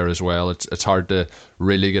Murphy's there as well. It's hard to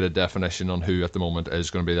really get a definition on who at the moment is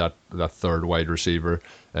going to be that third wide receiver,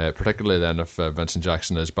 particularly then if Vincent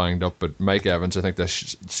Jackson is banged up. But Mike Evans, I think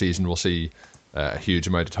this season we'll see a huge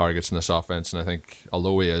amount of targets in this offense, and I think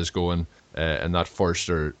although he is going in that first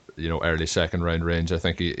or early second round range, I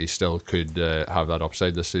think he still could have that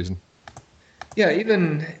upside this season. Yeah,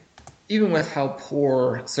 even with how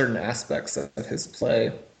poor certain aspects of his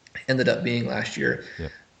play ended up being last year, yeah.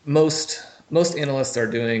 Most analysts are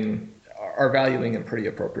valuing him pretty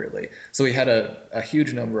appropriately. So he had a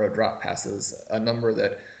huge number of drop passes, a number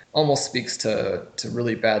that almost speaks to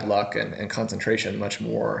really bad luck and concentration much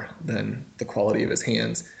more than the quality of his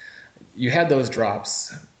hands. You had those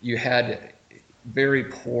drops. You had very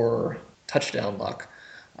poor touchdown luck.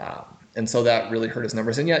 And so that really hurt his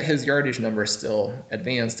numbers. And yet his yardage numbers still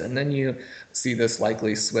advanced. And then you see this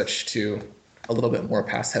likely switch to a little bit more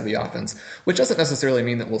pass-heavy offense, which doesn't necessarily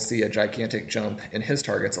mean that we'll see a gigantic jump in his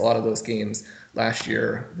targets. A lot of those games last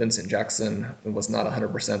year, Vincent Jackson was not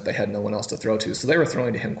 100%. They had no one else to throw to, so they were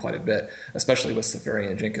throwing to him quite a bit, especially with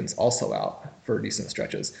Safarian Jenkins also out for decent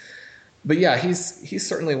stretches. But yeah, he's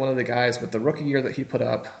certainly one of the guys with the rookie year that he put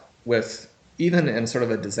up, with even in sort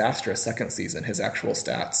of a disastrous second season, his actual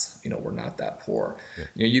stats, were not that poor.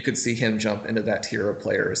 Yeah. You could see him jump into that tier of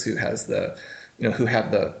players who have the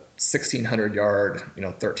 1,600 yard,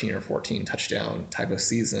 13 or 14 touchdown type of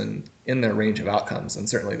season in their range of outcomes. And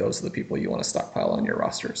certainly those are the people you want to stockpile on your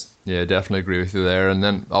rosters. Yeah, definitely agree with you there. And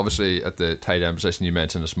then obviously at the tight end position, you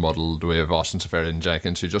mentioned this muddled way of Austin Safarian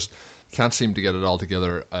Jenkins, who just can't seem to get it all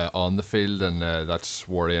together on the field, and that's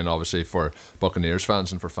worrying obviously for Buccaneers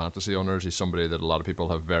fans and for fantasy owners. He's somebody that a lot of people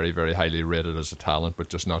have very, very highly rated as a talent, but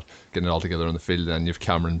just not getting it all together on the field. And you've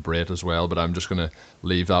Cameron Brate as well, but I'm just going to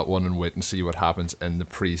leave that one and wait and see what happens in the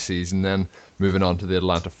preseason. Then moving on to the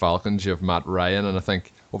Atlanta Falcons, you have Matt Ryan, and I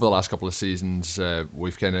think over the last couple of seasons,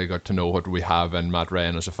 we've kind of got to know what we have in Matt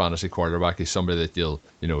Ryan as a fantasy quarterback. He's somebody that you'll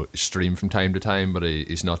stream from time to time, but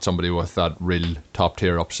he's not somebody with that real top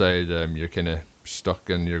tier upside. You're kind of stuck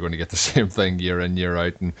and you're going to get the same thing year in, year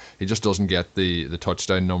out, and he just doesn't get the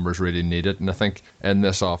touchdown numbers really needed. And I think in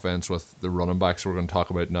this offense with the running backs we're going to talk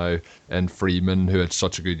about now, and Freeman, who had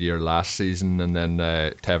such a good year last season, and then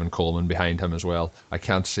Tevin Coleman behind him as well, I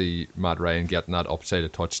can't see Matt Ryan getting that upside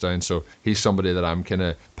of touchdown. So he's somebody that I'm kind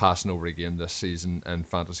of passing over again this season in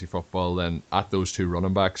fantasy football. Then at those two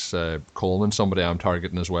running backs, Coleman, somebody I'm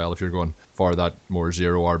targeting as well if you're going for that more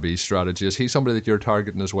zero RB strategy. Is he somebody that you're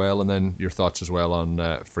targeting as well? And then your thoughts as well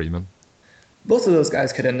on Freeman? Both of those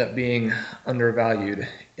guys could end up being undervalued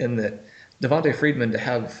in that Devontae Freeman, to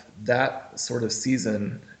have that sort of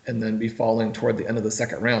season and then be falling toward the end of the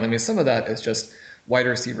second round. I mean, some of that is just wide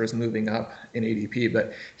receivers moving up in ADP,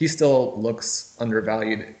 but he still looks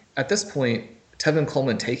undervalued. At this point, Tevin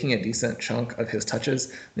Coleman taking a decent chunk of his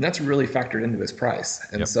touches, I mean, that's really factored into his price.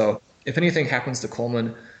 And so if anything happens to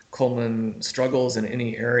Coleman struggles in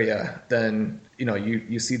any area, then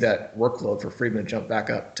you see that workload for Freeman jump back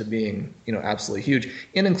up to being absolutely huge,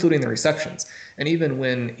 and including the receptions. And even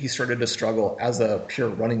when he started to struggle as a pure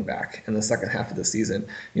running back in the second half of the season,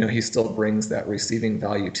 he still brings that receiving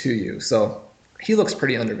value to you. So he looks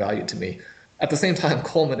pretty undervalued to me. At the same time,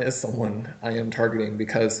 Coleman is someone I am targeting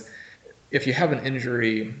because if you have an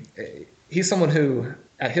injury, he's someone who,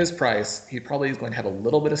 at his price, he probably is going to have a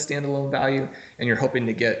little bit of standalone value, and you're hoping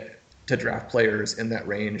to get to draft players in that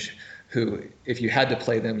range who, if you had to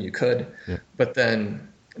play them, you could. Yeah. But then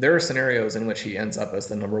there are scenarios in which he ends up as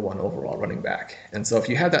the number one overall running back. And so if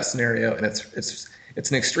you have that scenario, and it's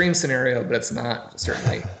an extreme scenario, but it's not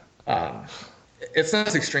certainly it's not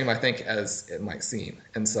as extreme, I think, as it might seem.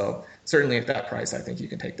 And so certainly at that price, I think you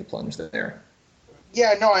can take the plunge there.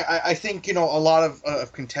 Yeah, no, I think, a lot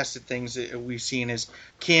of contested things that we've seen is,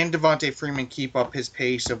 can Devontae Freeman keep up his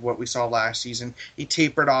pace of what we saw last season? He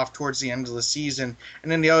tapered off towards the end of the season. And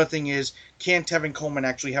then the other thing is, can Tevin Coleman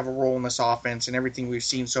actually have a role in this offense? And everything we've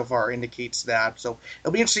seen so far indicates that. So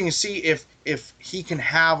it'll be interesting to see if he can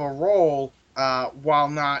have a role while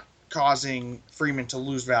not causing Freeman to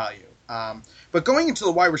lose value. But going into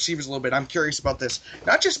the wide receivers a little bit, I'm curious about this.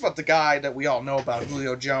 Not just about the guy that we all know about,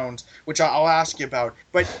 Julio Jones, which I'll ask you about.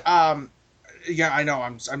 But yeah, I know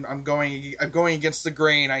I'm going against the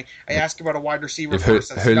grain. I ask about a wide receiver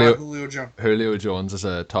first. That's not Julio Jones. Julio Jones is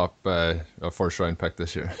a top first round pick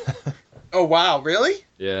this year. Oh wow, really?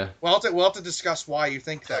 Yeah. We'll have to discuss why you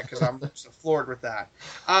think that, because I'm floored with that.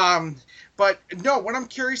 But no, what I'm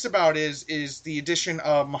curious about is the addition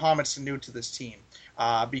of Mohamed Sanu to this team.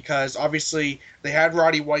 Because obviously they had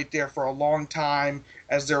Roddy White there for a long time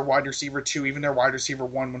as their wide receiver 2, even their wide receiver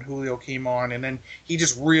 1 when Julio came on, and then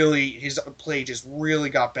his play just really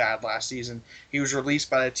got bad last season. He was released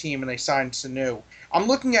by the team and they signed Sanu. I'm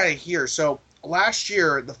looking at it here. So last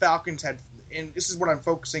year the Falcons had, and this is what I'm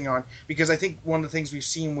focusing on because I think one of the things we've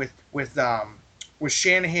seen with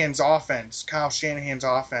Shanahan's offense, Kyle Shanahan's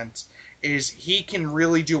offense, is he can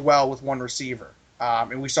really do well with one receiver.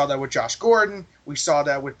 And we saw that with Josh Gordon. We saw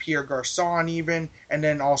that with Pierre Garçon even, and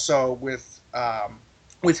then also with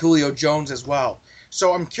Julio Jones as well.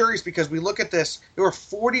 So I'm curious because we look at this. There were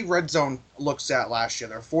 40 red zone looks at last year.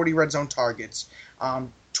 There were 40 red zone targets.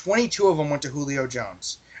 22 of them went to Julio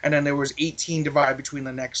Jones. And then there was 18 divided between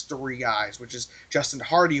the next 3 guys, which is Justin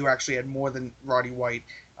Hardy, who actually had more than Roddy White,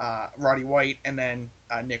 and then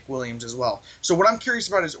Nick Williams as well. So what I'm curious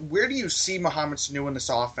about is, where do you see Mohamed Sanu in this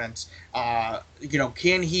offense?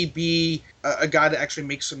 Can he be a guy that actually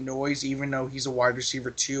makes some noise, even though he's a wide receiver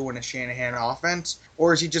 2 in a Shanahan offense?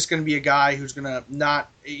 Or is he just going to be a guy who's going to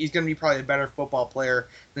he's going to be probably a better football player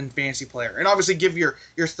than fantasy player? And obviously give your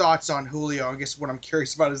thoughts on Julio. I guess what I'm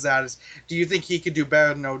curious about is do you think he could do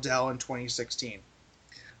better than Odell in 2016?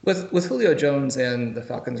 With Julio Jones and the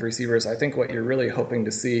Falcons receivers, I think what you're really hoping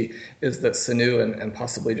to see is that Sanu and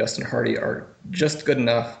possibly Justin Hardy are just good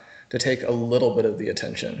enough to take a little bit of the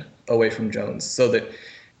attention away from Jones, so that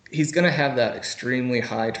he's going to have that extremely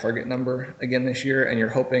high target number again this year, and you're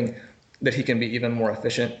hoping that he can be even more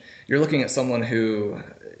efficient. You're looking at someone who,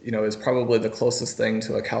 is probably the closest thing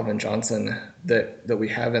to a Calvin Johnson that we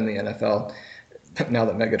have in the NFL now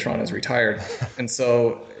that Megatron is retired. And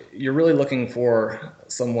so you're really looking for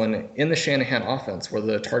someone in the Shanahan offense where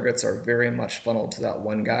the targets are very much funneled to that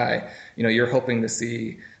one guy. You're hoping to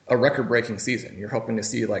see a record-breaking season. You're hoping to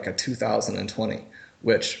see like a 2020,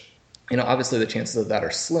 which, obviously the chances of that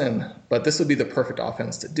are slim, but this would be the perfect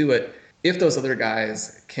offense to do it if those other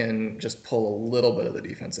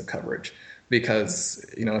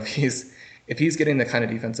if he's if he's getting the kind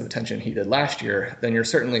of defensive attention he did last year, then you're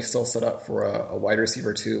certainly still set up for a wide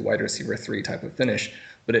receiver 2, wide receiver 3 type of finish.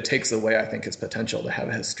 But it takes away, I think, his potential to have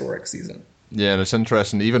a historic season. Yeah, and it's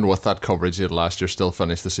interesting, even with that coverage he had last year, still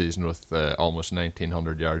finished the season with almost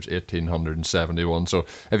 1,900 yards, 1,871. So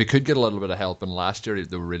if he could get a little bit of help, and last year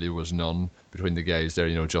there really was none between the guys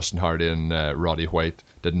there, Justin Hardy and Roddy White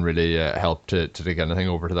didn't really help to take anything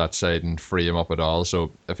over to that side and free him up at all.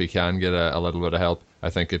 So if he can get a little bit of help, I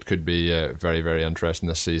think it could be very, very interesting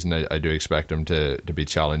this season. I do expect him to be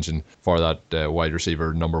challenging for that wide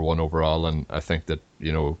receiver number 1 overall, and I think that,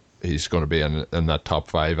 he's going to be in that top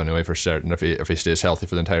 5 anyway for certain if he stays healthy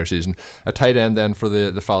for the entire season. A tight end then for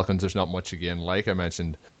the Falcons, there's not much, again, like I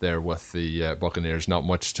mentioned there with the Buccaneers, not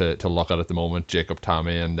much to look at the moment. Jacob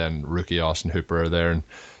Tommy and then rookie Austin Hooper are there, and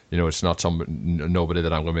it's not nobody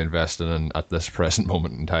that I'm going to be investing in at this present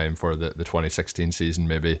moment in time for the 2016 season.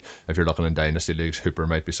 Maybe if you're looking in dynasty leagues, Hooper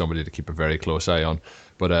might be somebody to keep a very close eye on.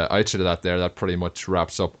 But outside of that that pretty much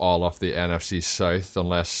wraps up all of the NFC South,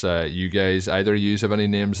 unless you guys, either you have any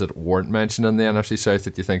names that weren't mentioned in the NFC South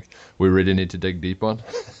that you think we really need to dig deep on.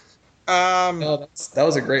 No, that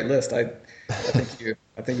was a great list. I think you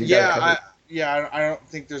got it covered. I don't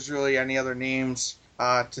think there's really any other names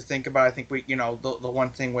to think about. I think we, the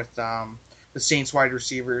one thing with the Saints wide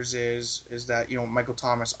receivers is that Michael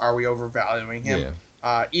Thomas, are we overvaluing him?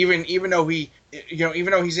 Yeah. Even though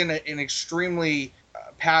he's in an extremely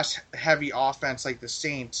pass heavy offense like the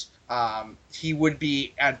Saints, he would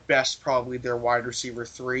be at best probably their wide receiver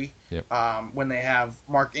 3. Yep. When they have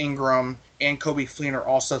Mark Ingram and Coby Fleener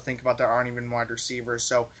also think about that aren't even wide receivers.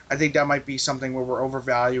 So I think that might be something where we're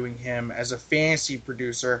overvaluing him as a fantasy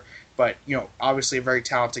producer. But, obviously a very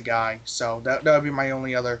talented guy. So that would be my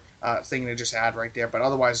only other thing to just add right there. But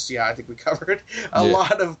otherwise, I think we covered a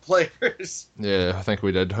lot of players. Yeah, I think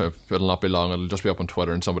we did. It'll not be long. It'll just be up on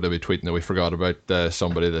Twitter and somebody will be tweeting that we forgot about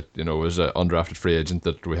somebody that, was an undrafted free agent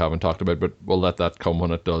that we haven't talked about. But we'll let that come when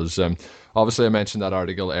it does. Obviously, I mentioned that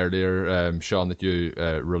article earlier, Sean, that you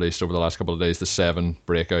released over the last couple of days, the 7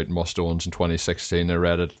 breakout must-owns in 2016. I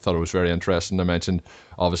read it, thought it was very interesting. I mentioned,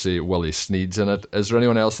 obviously, Willie Snead's in it. Is there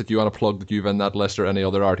anyone else that you want to plug that you've in that list, or any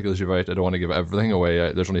other articles you've out? I don't want to give everything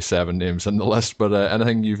away. There's only 7 names in the list, but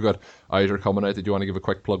anything you've got out or coming out that you want to give a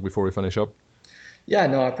quick plug before we finish up? Yeah,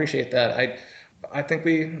 no, I appreciate that. I think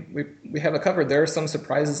we have it covered. There are some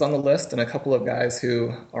surprises on the list and a couple of guys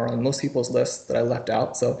who are on most people's lists that I left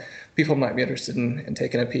out. So people might be interested in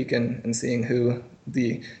taking a peek and seeing who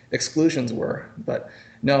the exclusions were. But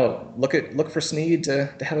no, look for Snead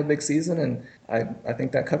to have a big season, and I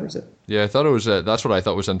think that covers it. Yeah, I thought it was. That's what I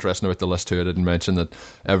thought was interesting about the list too. I didn't mention that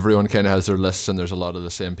everyone kind of has their lists, and there's a lot of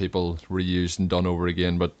the same people reused and done over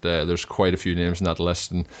again. But there's quite a few names in that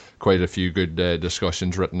list, and quite a few good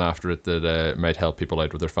discussions written after it that might help people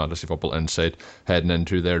out with their fantasy football insight heading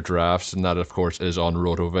into their drafts. And that, of course, is on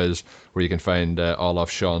RotoViz, where you can find all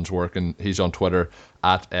of Sean's work, and he's on Twitter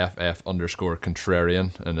at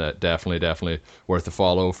 @FF_contrarian, and definitely worth a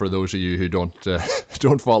follow. For those of you who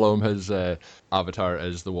don't follow him, his avatar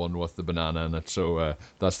is the one with the banana in it, so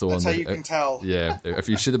that's the one. That's how you can tell. Yeah, if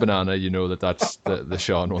you see the banana, you know that's the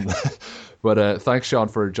Sean one. But thanks, Sean,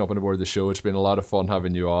 for jumping aboard the show. It's been a lot of fun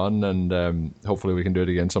having you on, and hopefully we can do it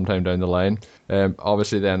again sometime down the line.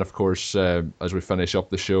 Obviously then, of course, as we finish up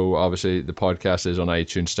the show, obviously the podcast is on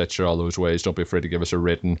iTunes, Stitcher, all those ways. Don't be afraid to give us a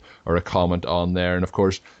rating or a comment on there. And of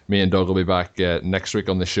course, me and Doug will be back next week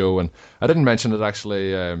on the show. And I didn't mention it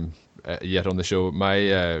actually yet on the show.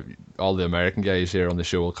 My all the American guys here on the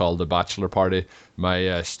show will call the bachelor party.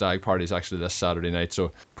 My stag party is actually this Saturday night,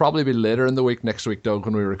 so probably be later in the week next week, Doug,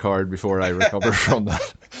 when we record, before I recover from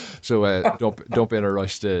that. So don't be in a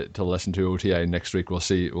rush to listen to OTI next week. We'll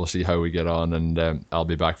see how we get on, and I'll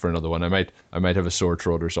be back for another one. I might have a sore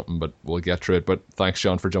throat or something, but we'll get through it. But thanks,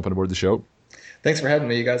 Sean, for jumping aboard the show. Thanks for having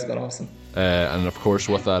me. You guys have been awesome. And of course,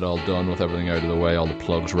 with that all done, with everything out of the way, all the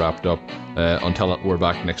plugs wrapped up, until we're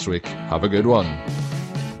back next week, have a good one.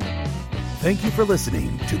 Thank you for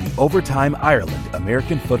listening to the Overtime Ireland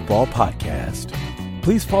American Football Podcast.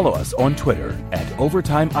 Please follow us on Twitter at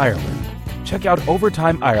Overtime Ireland. Check out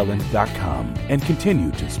OvertimeIreland.com and continue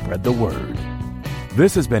to spread the word.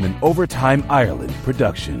 This has been an Overtime Ireland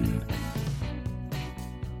production.